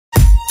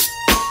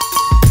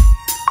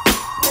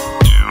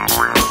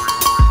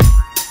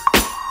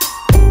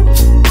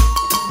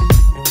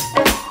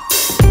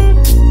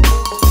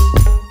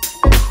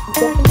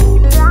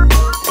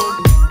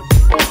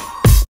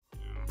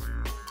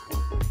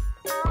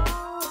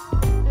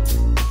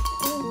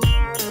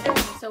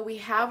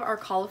have our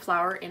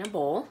cauliflower in a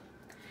bowl,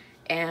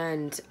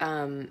 and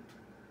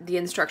the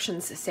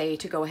instructions say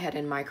to go ahead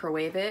and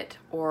microwave it,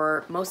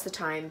 or most of the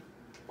time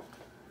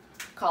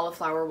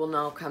cauliflower will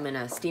now come in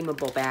a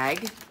steamable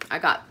bag. I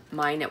got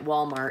mine at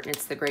Walmart, and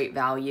it's the Great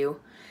Value,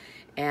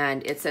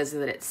 and it says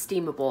that it's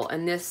steamable,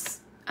 and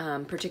this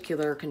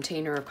particular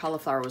container of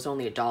cauliflower was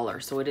only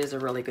 $1, so it is a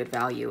really good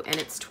value, and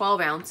it's 12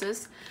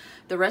 ounces.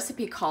 The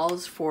recipe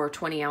calls for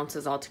 20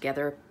 ounces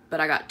altogether, but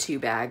I got 2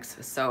 bags,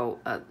 so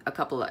a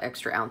couple of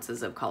extra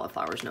ounces of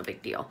cauliflower is no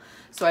big deal.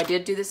 So I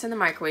did do this in the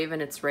microwave,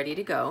 and it's ready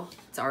to go.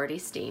 It's already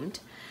steamed.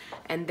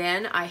 And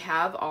then I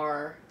have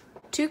our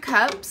 2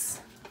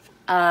 cups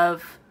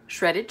of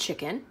shredded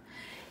chicken,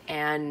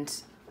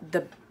 and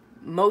the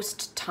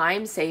most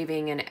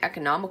time-saving and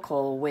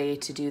economical way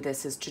to do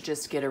this is to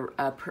just get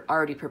a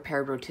already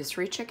prepared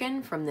rotisserie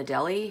chicken from the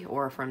deli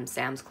or from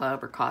Sam's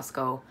Club or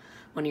Costco,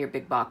 one of your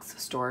big box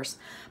stores.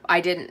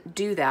 I didn't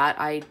do that.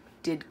 I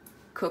did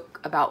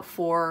cook about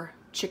 4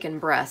 chicken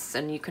breasts,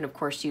 and you can of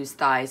course use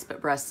thighs,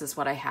 but breasts is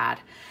what I had.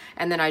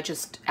 And then I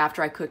just,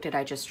 after I cooked it,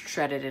 I just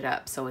shredded it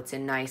up so it's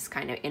in nice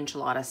kind of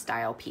enchilada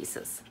style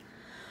pieces.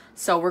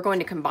 So we're going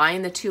to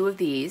combine the 2 of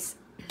these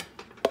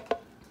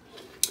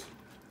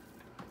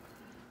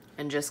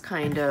and just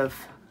kind of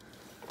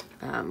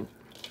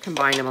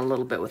combine them a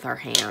little bit with our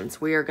hands.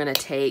 We are going to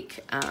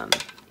take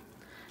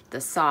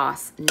the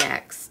sauce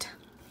next.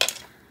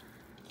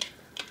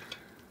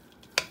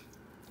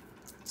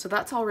 So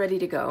that's all ready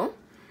to go.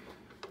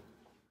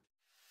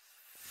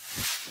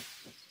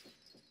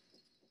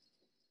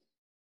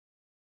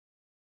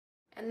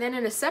 And then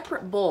in a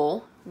separate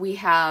bowl, we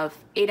have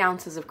 8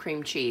 ounces of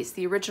cream cheese.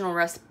 The original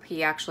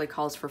recipe actually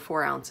calls for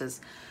 4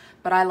 ounces,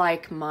 but I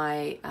like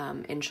my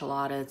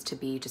enchiladas to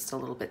be just a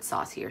little bit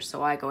saucier,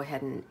 so I go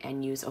ahead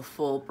and use a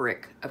full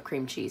brick of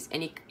cream cheese.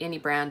 Any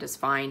brand is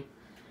fine,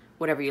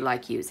 whatever you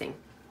like using.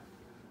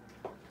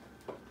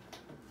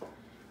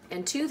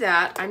 And to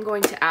that, I'm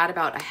going to add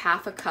about a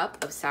half a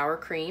cup of sour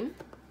cream.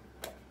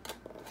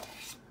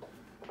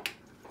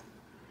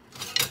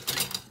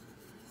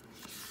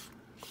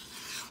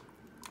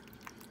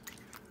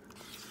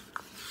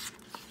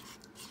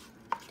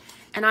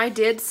 And I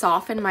did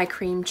soften my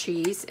cream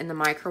cheese in the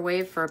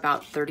microwave for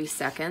about 30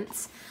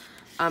 seconds.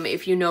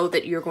 If you know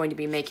that you're going to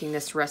be making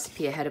this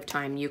recipe ahead of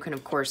time, you can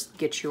of course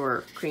get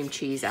your cream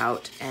cheese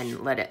out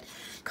and let it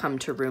come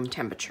to room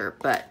temperature.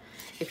 But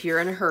if you're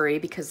in a hurry,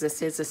 because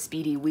this is a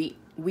speedy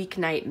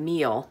weeknight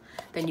meal,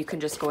 then you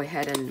can just go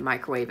ahead and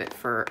microwave it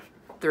for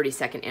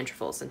 30-second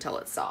intervals until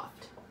it's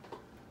soft.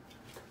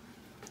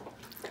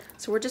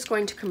 So we're just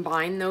going to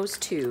combine those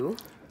 2.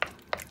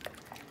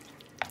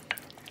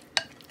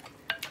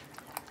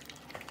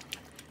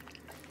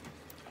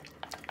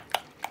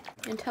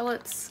 Until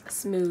it's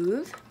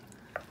smooth.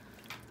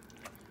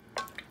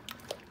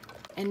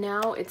 And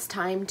now it's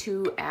time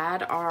to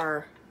add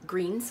our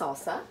green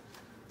salsa.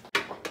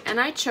 And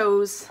I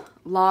chose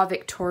La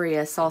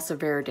Victoria Salsa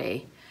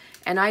Verde.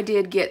 And I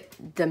did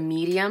get the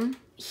medium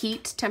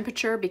heat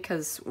temperature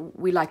because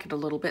we like it a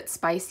little bit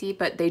spicy,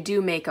 but they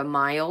do make a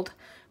mild,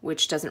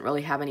 which doesn't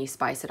really have any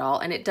spice at all.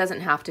 And it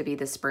doesn't have to be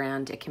this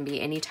brand. It can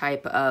be any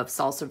type of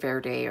salsa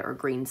verde or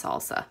green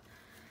salsa.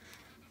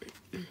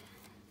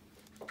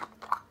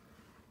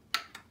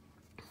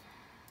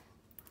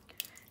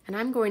 And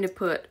I'm going to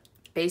put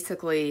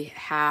basically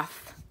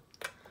half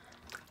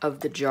of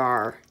the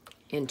jar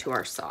into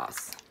our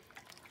sauce.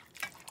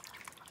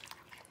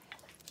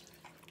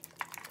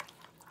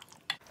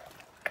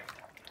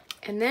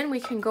 And then we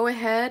can go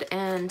ahead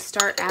and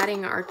start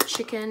adding our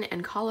chicken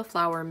and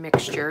cauliflower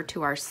mixture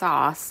to our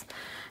sauce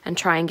and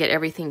try and get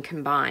everything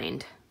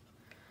combined.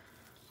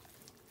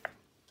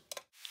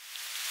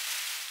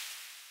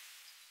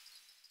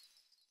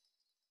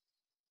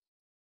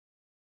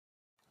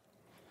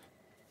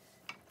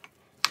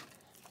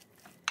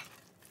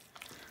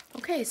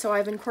 Okay, so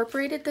I've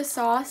incorporated the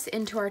sauce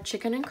into our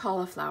chicken and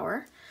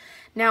cauliflower.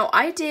 Now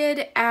I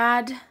did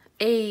add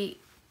a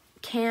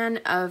can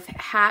of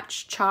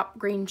Hatch chopped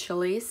green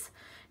chilies,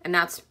 and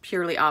that's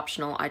purely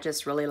optional. I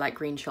just really like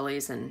green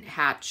chilies, and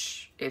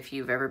Hatch, if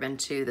you've ever been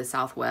to the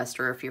Southwest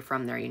or if you're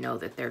from there, you know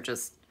that they're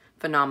just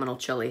phenomenal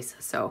chilies.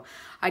 So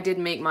I did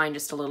make mine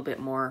just a little bit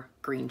more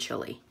green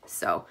chili.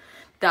 So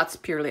that's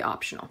purely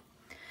optional.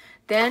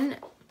 Then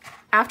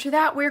after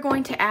that, we're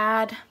going to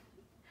add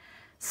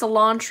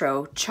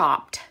cilantro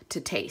chopped to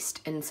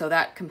taste. And so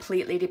that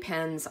completely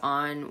depends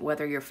on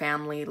whether your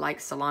family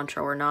likes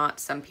cilantro or not.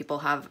 Some people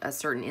have a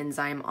certain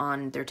enzyme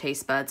on their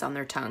taste buds, on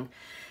their tongue,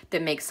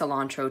 that makes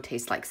cilantro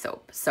taste like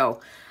soap.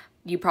 So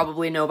you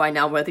probably know by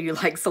now whether you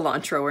like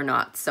cilantro or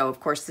not. So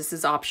of course this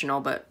is optional,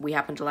 but we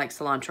happen to like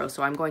cilantro,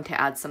 so I'm going to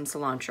add some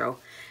cilantro.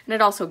 And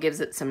it also gives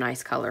it some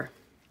nice color.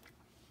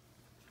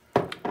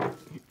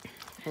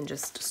 And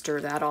just stir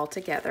that all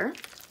together.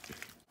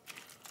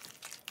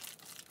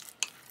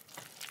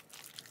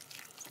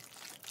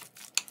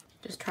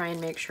 Just try and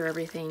make sure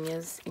everything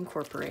is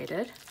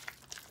incorporated.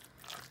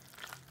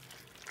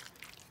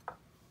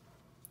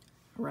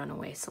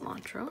 Runaway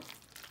cilantro.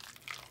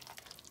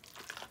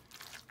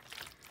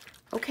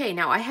 Okay,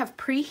 now I have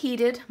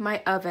preheated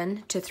my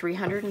oven to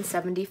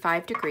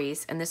 375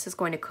 degrees, and this is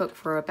going to cook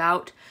for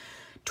about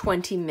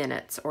 20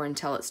 minutes or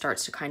until it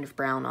starts to kind of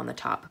brown on the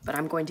top. But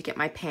I'm going to get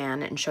my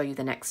pan and show you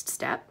the next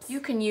steps. You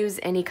can use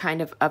any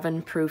kind of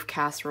oven-proof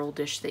casserole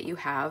dish that you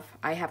have.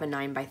 I have a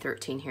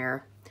 9x13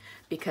 here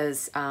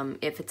because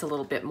if it's a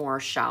little bit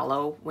more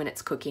shallow when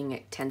it's cooking,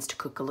 it tends to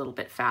cook a little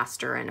bit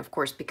faster. And of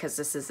course, because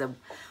this is a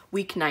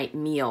weeknight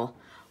meal,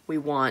 we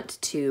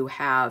want to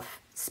have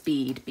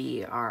speed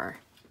be our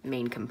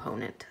main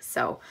component.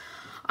 So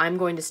I'm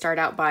going to start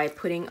out by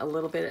putting a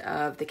little bit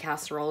of the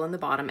casserole in the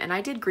bottom, and I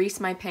did grease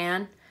my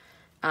pan.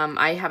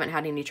 I haven't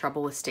had any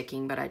trouble with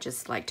sticking, but I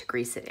just like to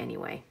grease it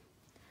anyway.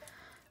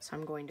 So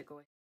I'm going to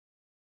go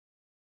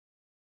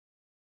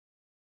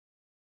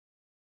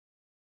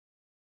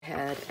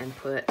ahead and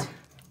put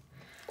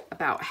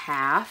about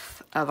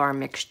half of our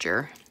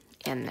mixture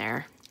in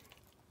there.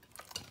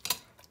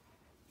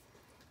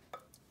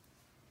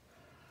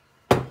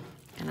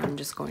 And I'm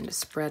just going to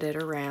spread it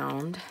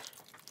around.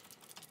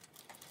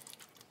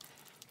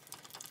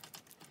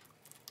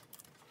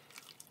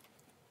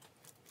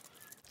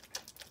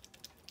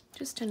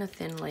 Just in a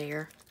thin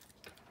layer.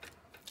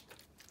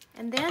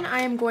 And then I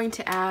am going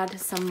to add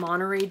some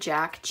Monterey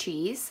Jack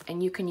cheese,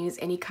 and you can use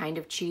any kind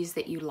of cheese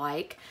that you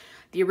like.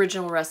 The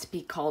original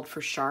recipe called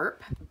for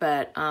sharp,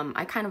 but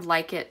I kind of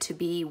like it to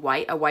be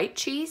a white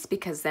cheese,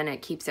 because then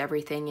it keeps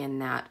everything in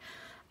that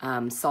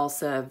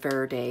salsa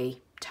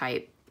verde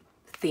type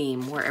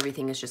theme where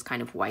everything is just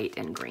kind of white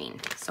and green.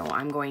 So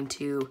I'm going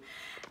to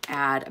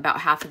add about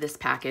half of this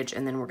package,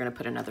 and then we're going to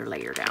put another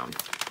layer down.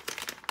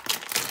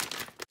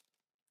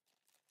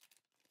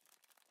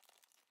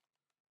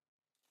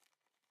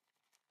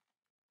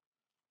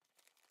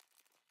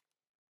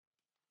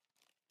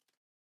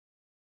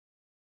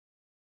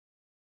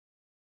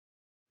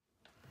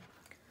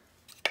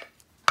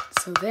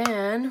 So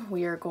then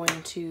we are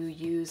going to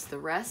use the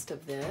rest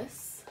of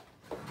this.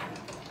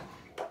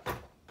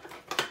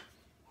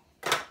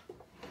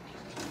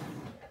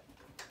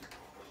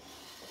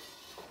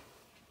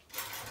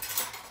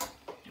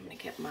 I'm going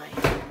to get my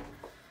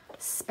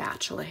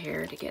spatula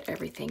here to get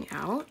everything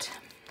out.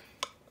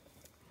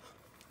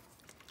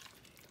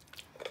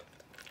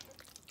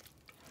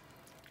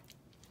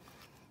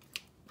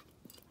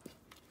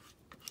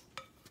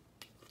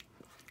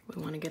 We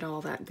want to get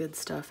all that good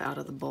stuff out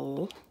of the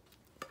bowl.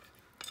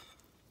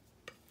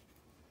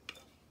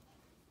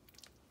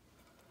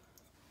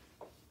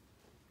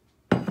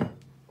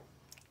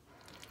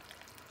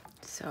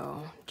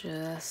 So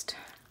just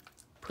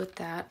put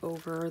that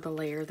over the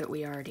layer that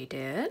we already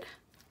did.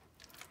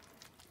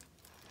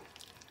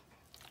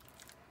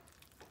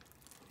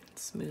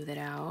 Smooth it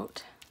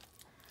out.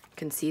 You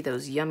can see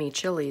those yummy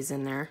chilies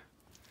in there.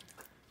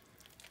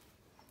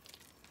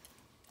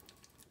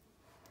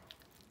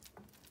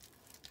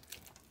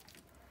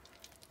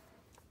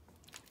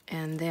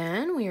 And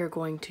then we are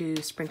going to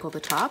sprinkle the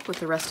top with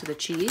the rest of the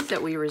cheese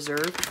that we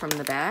reserved from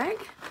the bag.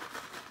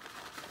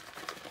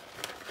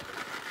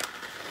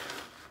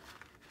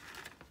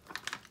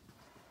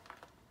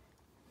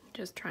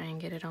 Just try and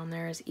get it on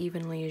there as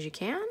evenly as you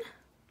can.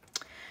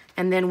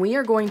 And then we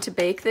are going to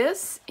bake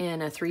this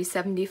in a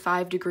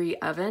 375 degree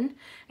oven,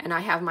 and I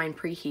have mine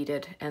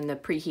preheated, and the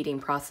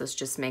preheating process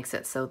just makes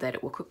it so that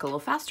it will cook a little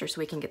faster so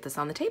we can get this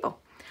on the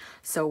table.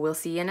 So we'll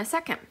see you in a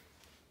second.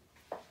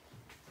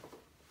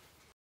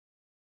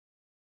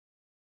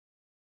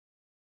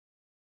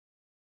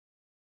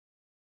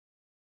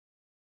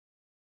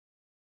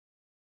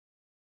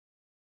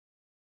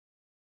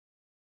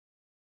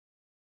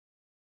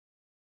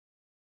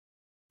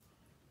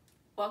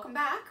 Welcome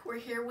back. We're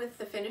here with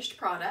the finished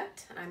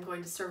product, and I'm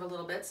going to serve a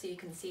little bit so you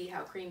can see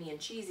how creamy and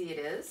cheesy it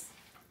is.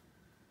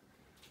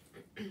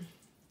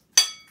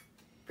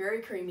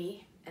 Very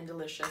creamy and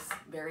delicious,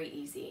 very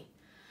easy.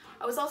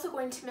 I was also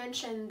going to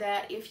mention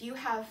that if you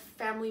have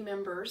family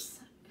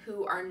members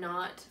who are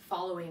not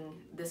following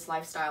this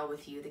lifestyle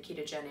with you, the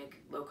ketogenic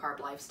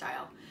low-carb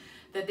lifestyle,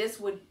 that this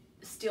would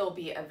still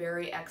be a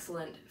very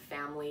excellent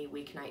family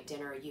weeknight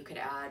dinner. You could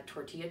add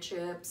tortilla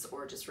chips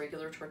or just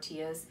regular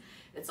tortillas.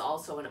 It's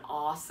also an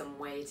awesome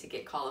way to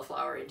get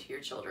cauliflower into your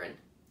children.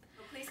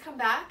 Please come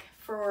back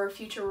for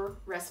future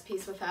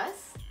recipes with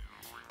us,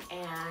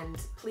 and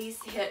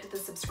please hit the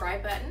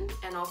subscribe button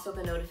and also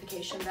the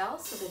notification bell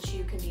so that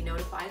you can be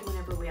notified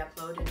whenever we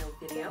upload a new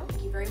video.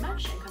 Thank you very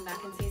much, and come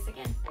back and see us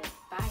again.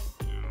 Bye.